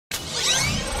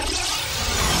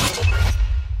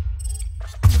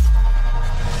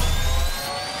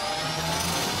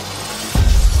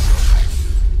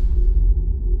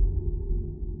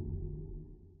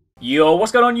Yo,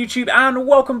 what's going on YouTube, and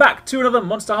welcome back to another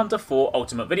Monster Hunter 4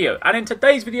 Ultimate video. And in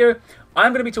today's video,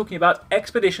 I'm going to be talking about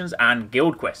expeditions and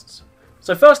guild quests.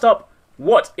 So first up,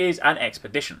 what is an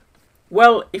expedition?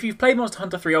 Well, if you've played Monster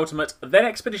Hunter 3 Ultimate, then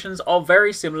expeditions are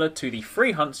very similar to the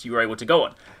free hunts you were able to go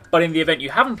on. But in the event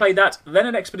you haven't played that, then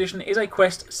an expedition is a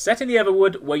quest set in the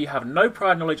Everwood where you have no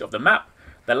prior knowledge of the map,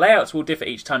 the layouts will differ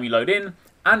each time you load in,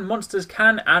 and monsters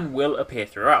can and will appear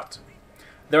throughout.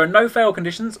 There are no fail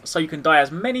conditions, so you can die as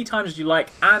many times as you like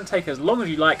and take as long as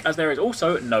you like, as there is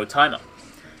also no timer.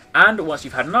 And once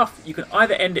you've had enough, you can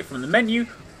either end it from the menu,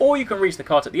 or you can reach the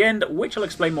cart at the end, which I'll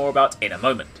explain more about in a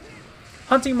moment.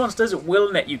 Hunting monsters will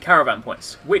net you caravan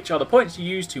points, which are the points you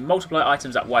use to multiply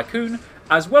items at Wycoon,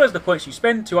 as well as the points you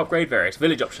spend to upgrade various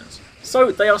village options.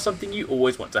 So they are something you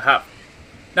always want to have.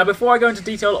 Now before I go into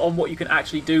detail on what you can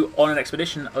actually do on an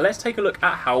expedition, let's take a look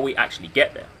at how we actually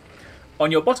get there.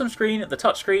 On your bottom screen, the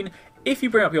touchscreen, if you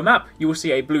bring up your map, you will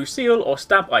see a blue seal or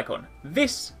stamp icon.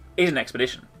 This is an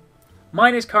expedition.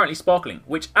 Mine is currently sparkling,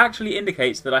 which actually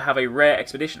indicates that I have a rare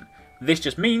expedition. This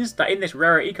just means that in this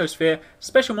rarer ecosphere,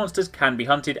 special monsters can be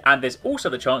hunted, and there's also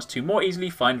the chance to more easily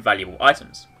find valuable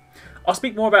items. I'll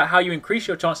speak more about how you increase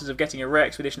your chances of getting a rare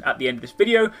expedition at the end of this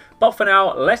video, but for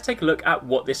now, let's take a look at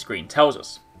what this screen tells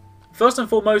us. First and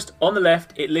foremost, on the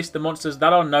left, it lists the monsters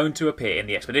that are known to appear in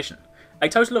the expedition. A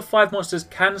total of 5 monsters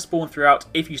can spawn throughout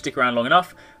if you stick around long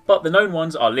enough, but the known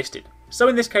ones are listed. So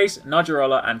in this case,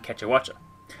 Najarala and Kechawacha.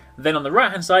 Then on the right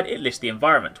hand side, it lists the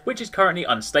environment, which is currently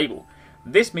unstable.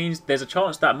 This means there's a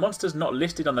chance that monsters not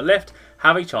listed on the left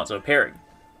have a chance of appearing.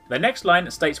 The next line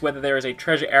states whether there is a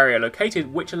treasure area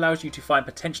located which allows you to find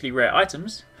potentially rare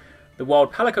items. The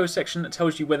Wild Palico section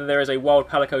tells you whether there is a Wild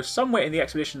Palico somewhere in the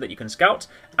expedition that you can scout,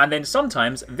 and then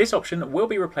sometimes this option will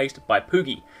be replaced by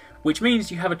Poogie, which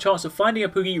means you have a chance of finding a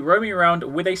Poogie roaming around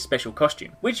with a special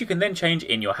costume, which you can then change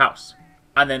in your house.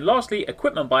 And then lastly,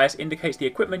 equipment bias indicates the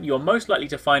equipment you're most likely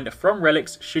to find from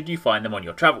relics should you find them on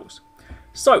your travels.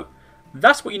 So,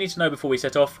 that's what you need to know before we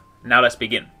set off. Now let's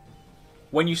begin.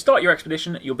 When you start your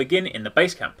expedition, you'll begin in the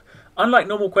base camp. Unlike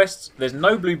normal quests, there's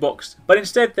no blue box, but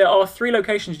instead there are 3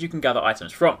 locations you can gather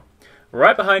items from.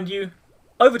 Right behind you,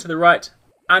 over to the right,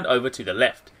 and over to the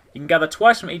left. You can gather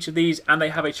twice from each of these, and they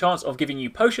have a chance of giving you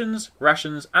potions,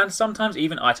 rations, and sometimes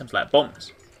even items like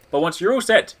bombs. But once you're all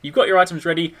set, you've got your items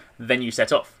ready, then you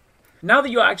set off. Now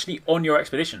that you're actually on your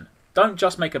expedition, don't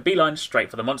just make a beeline straight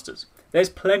for the monsters. There's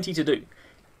plenty to do.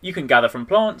 You can gather from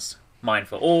plants, mine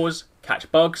for ores,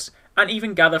 catch bugs, and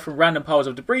even gather from random piles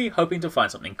of debris hoping to find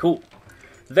something cool.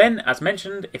 Then, as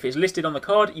mentioned, if it's listed on the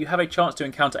card, you have a chance to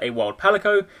encounter a Wild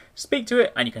Palico, speak to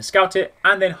it and you can scout it,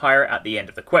 and then hire it at the end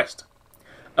of the quest.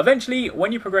 Eventually,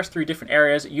 when you progress through different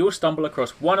areas, you'll stumble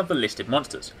across one of the listed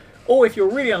monsters, or if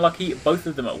you're really unlucky, both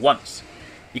of them at once.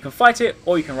 You can fight it,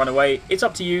 or you can run away, it's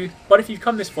up to you, but if you've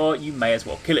come this far, you may as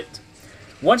well kill it.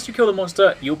 Once you kill the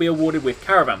monster, you'll be awarded with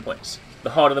caravan points. The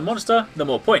harder the monster, the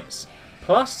more points.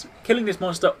 Plus, killing this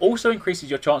monster also increases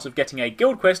your chance of getting a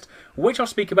guild quest, which I'll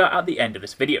speak about at the end of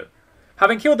this video.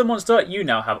 Having killed the monster, you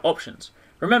now have options.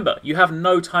 Remember, you have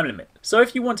no time limit, so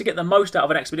if you want to get the most out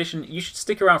of an expedition, you should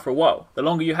stick around for a while. The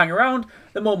longer you hang around,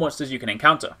 the more monsters you can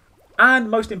encounter. And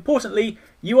most importantly,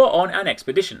 you are on an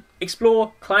expedition.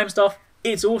 Explore, climb stuff,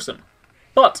 it's awesome.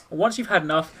 But once you've had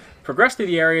enough, progress through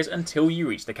the areas until you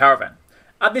reach the caravan.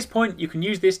 At this point, you can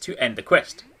use this to end the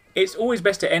quest. It's always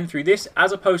best to end through this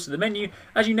as opposed to the menu,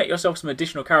 as you net yourself some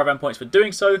additional caravan points for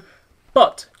doing so,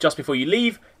 but just before you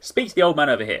leave, speak to the old man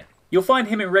over here. You'll find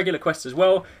him in regular quests as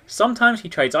well. Sometimes he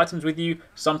trades items with you,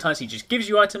 sometimes he just gives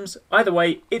you items. Either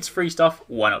way, it's free stuff,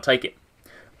 why not take it?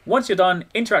 Once you're done,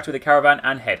 interact with the caravan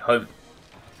and head home.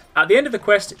 At the end of the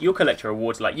quest, you'll collect your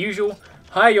rewards like usual,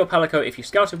 hire your Palico if you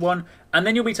scouted one, and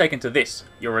then you'll be taken to this,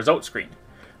 your results screen.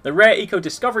 The rare eco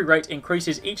discovery rate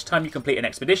increases each time you complete an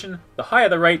expedition. The higher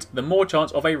the rate, the more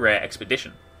chance of a rare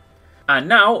expedition. And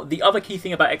now, the other key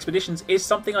thing about expeditions is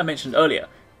something I mentioned earlier,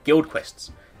 guild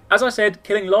quests. As I said,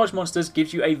 killing large monsters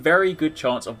gives you a very good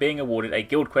chance of being awarded a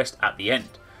guild quest at the end.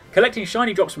 Collecting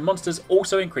shiny drops from monsters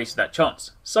also increases that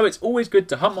chance, so it's always good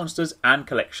to hunt monsters and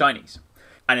collect shinies.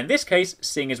 And in this case,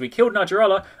 seeing as we killed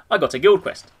Najarala, I got a guild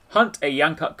quest, hunt a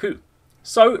Yankut Ku.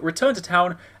 So return to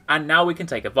town, and now we can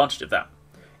take advantage of that.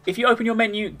 If you open your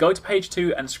menu, go to page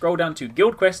 2 and scroll down to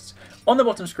guild quests, on the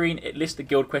bottom screen it lists the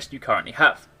guild quest you currently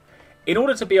have. In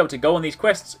order to be able to go on these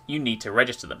quests, you need to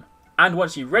register them. And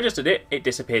once you've registered it, it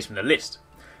disappears from the list.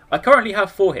 I currently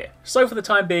have 4 here, so for the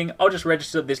time being, I'll just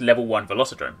register this level 1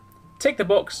 Velocidrome. Tick the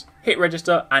box, hit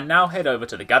register, and now head over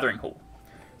to the Gathering Hall.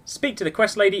 Speak to the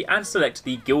quest lady and select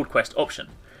the Guild Quest option.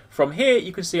 From here,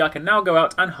 you can see I can now go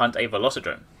out and hunt a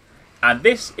Velocidrome. And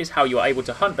this is how you are able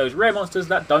to hunt those rare monsters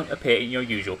that don't appear in your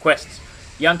usual quests,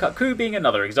 the Uncut Coup being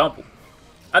another example.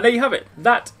 And there you have it,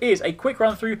 that is a quick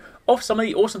run through of some of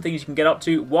the awesome things you can get up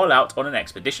to while out on an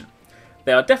expedition.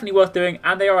 They are definitely worth doing,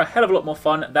 and they are a hell of a lot more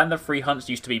fun than the free hunts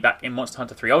used to be back in Monster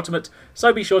Hunter 3 Ultimate,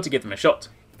 so be sure to give them a shot.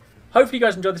 Hopefully you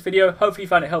guys enjoyed this video, hopefully you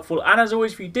found it helpful, and as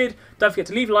always, if you did, don't forget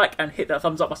to leave a like and hit that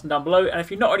thumbs up button down below, and if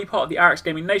you're not already part of the Arekkz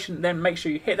Gaming Nation, then make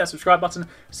sure you hit that subscribe button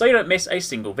so you don't miss a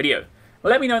single video.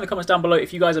 Let me know in the comments down below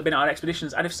if you guys have been out on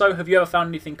expeditions, and if so, have you ever found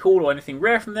anything cool or anything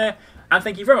rare from there? And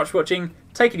thank you very much for watching,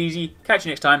 take it easy, catch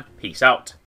you next time, peace out.